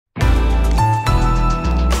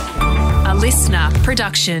listener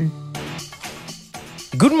production.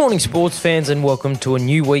 Good morning, sports fans, and welcome to a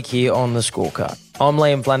new week here on The Scorecard. I'm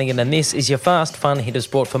Liam Flanagan, and this is your fast, fun hit of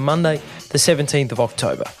sport for Monday, the 17th of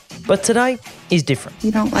October. But today is different.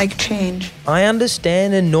 You don't like change. I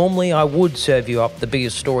understand, and normally I would serve you up the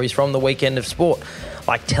biggest stories from the weekend of sport,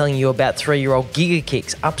 like telling you about 3-year-old Giga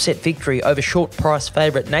Kick's upset victory over short price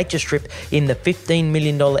favourite Nature Strip in the $15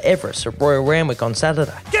 million Everest at Royal Randwick on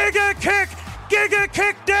Saturday. Giga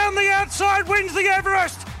Kick down the outside wins the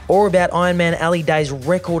Everest. Or about Ironman Ali Day's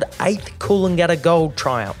record 8th Coolangatta Gold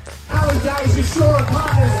triumph. Ali Day's your short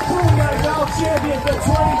partners, Coolangatta Gold champion for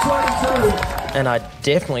 2022. And I'd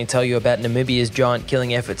definitely tell you about Namibia's giant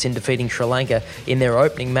killing efforts in defeating Sri Lanka in their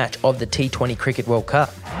opening match of the T20 Cricket World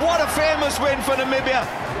Cup. What a famous win for Namibia.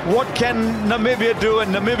 What can Namibia do?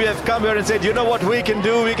 And Namibia have come here and said, you know what we can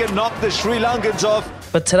do? We can knock the Sri Lankans off.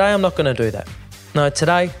 But today I'm not going to do that. No,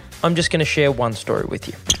 today I'm just going to share one story with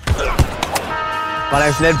you. My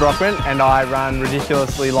name's Nedd Brockmann and I run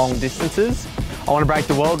ridiculously long distances. I want to break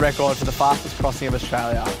the world record for the fastest crossing of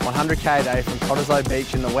Australia, 100k a day from Cottesloe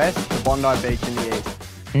Beach in the west to Bondi Beach in the east.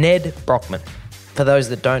 Nedd Brockmann. For those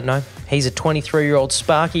that don't know, he's a 23-year-old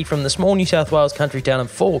sparky from the small New South Wales country town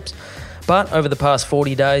of Forbes. But over the past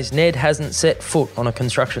 40 days, Nedd hasn't set foot on a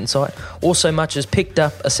construction site or so much as picked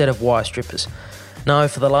up a set of wire strippers. No,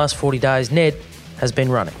 for the last 40 days, Nedd has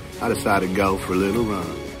been running. I decided to go for a little run.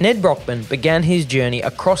 Nedd Brockmann began his journey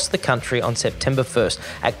across the country on September 1st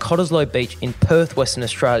at Cottesloe Beach in Perth, Western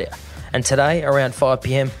Australia. And today, around 5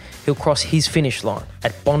 p.m, he'll cross his finish line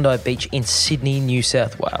at Bondi Beach in Sydney, New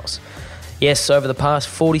South Wales. Yes, over the past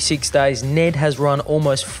 46 days, Nedd has run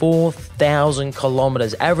almost 4,000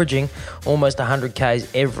 kilometres, averaging almost 100 k's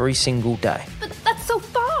every single day. But that's so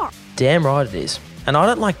far. Damn right it is. And I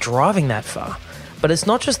don't like driving that far. But it's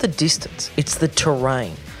not just the distance, it's the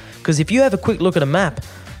terrain. Because if you have a quick look at a map,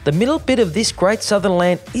 the middle bit of this great southern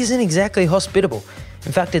land isn't exactly hospitable.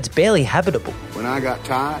 In fact, it's barely habitable. When I got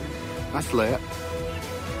tired, I slept.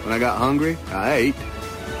 When I got hungry, I ate.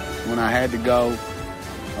 When I had to go,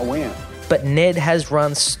 I went. But Nedd has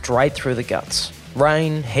run straight through the guts.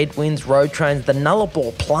 Rain, headwinds, road trains, the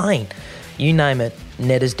Nullarbor plain. You name it,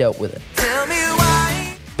 Nedd has dealt with it. Tell me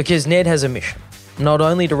why. Because Nedd has a mission. Not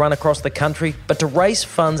only to run across the country, but to raise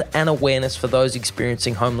funds and awareness for those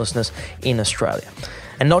experiencing homelessness in Australia.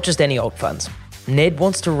 And not just any old funds. Nedd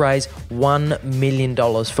wants to raise $1 million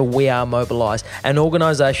for We Are Mobilised, an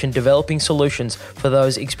organisation developing solutions for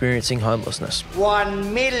those experiencing homelessness.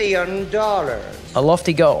 $1 million. A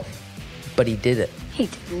lofty goal, but he did it. He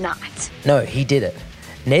did not. No, he did it.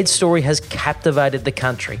 Nedd's story has captivated the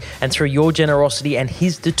country, and through your generosity and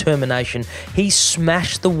his determination, he's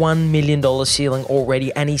smashed the $1 million ceiling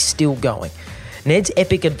already, and he's still going. Nedd's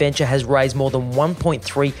epic adventure has raised more than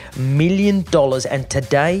 $1.3 million, and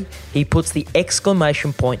today he puts the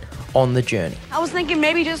exclamation point on the journey. I was thinking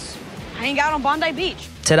maybe just hang out on Bondi Beach.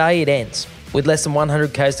 Today it ends. With less than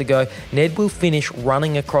 100 k's to go, Nedd will finish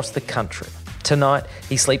running across the country. Tonight,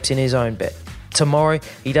 he sleeps in his own bed. Tomorrow,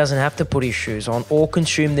 he doesn't have to put his shoes on or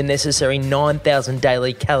consume the necessary 9,000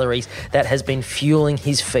 daily calories that has been fueling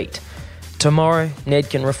his feet. Tomorrow, Nedd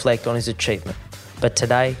can reflect on his achievement. But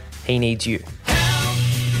today, he needs you.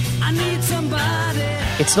 I need somebody.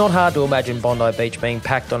 It's not hard to imagine Bondi Beach being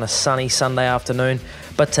packed on a sunny Sunday afternoon,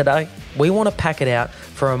 but today, we want to pack it out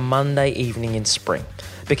for a Monday evening in spring.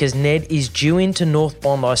 Because Nedd is due into North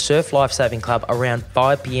Bondi Surf Lifesaving Club around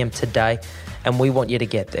 5 p.m. today, and we want you to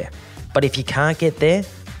get there. But if you can't get there,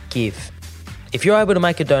 give. If you're able to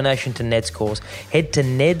make a donation to Nedd's cause, head to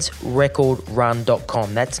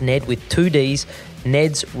neddsrecordrun.com. That's Nedd with 2 Ds,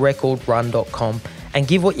 neddsrecordrun.com, and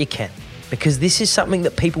give what you can. Because this is something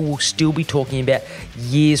that people will still be talking about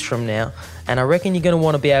years from now, and I reckon you're going to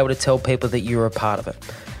want to be able to tell people that you're a part of it.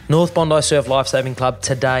 North Bondi Surf Lifesaving Club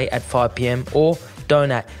today at 5 p.m, or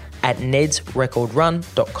donate at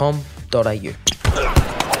neddsrecordrun.com.au.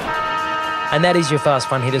 And that is your Fast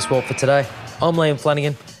Fun Hit of Sport for today. I'm Liam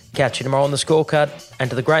Flanagan. Catch you tomorrow on The Scorecard. And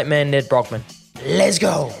to the great man, Nedd Brockmann, let's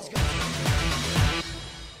go.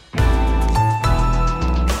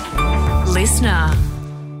 Listener.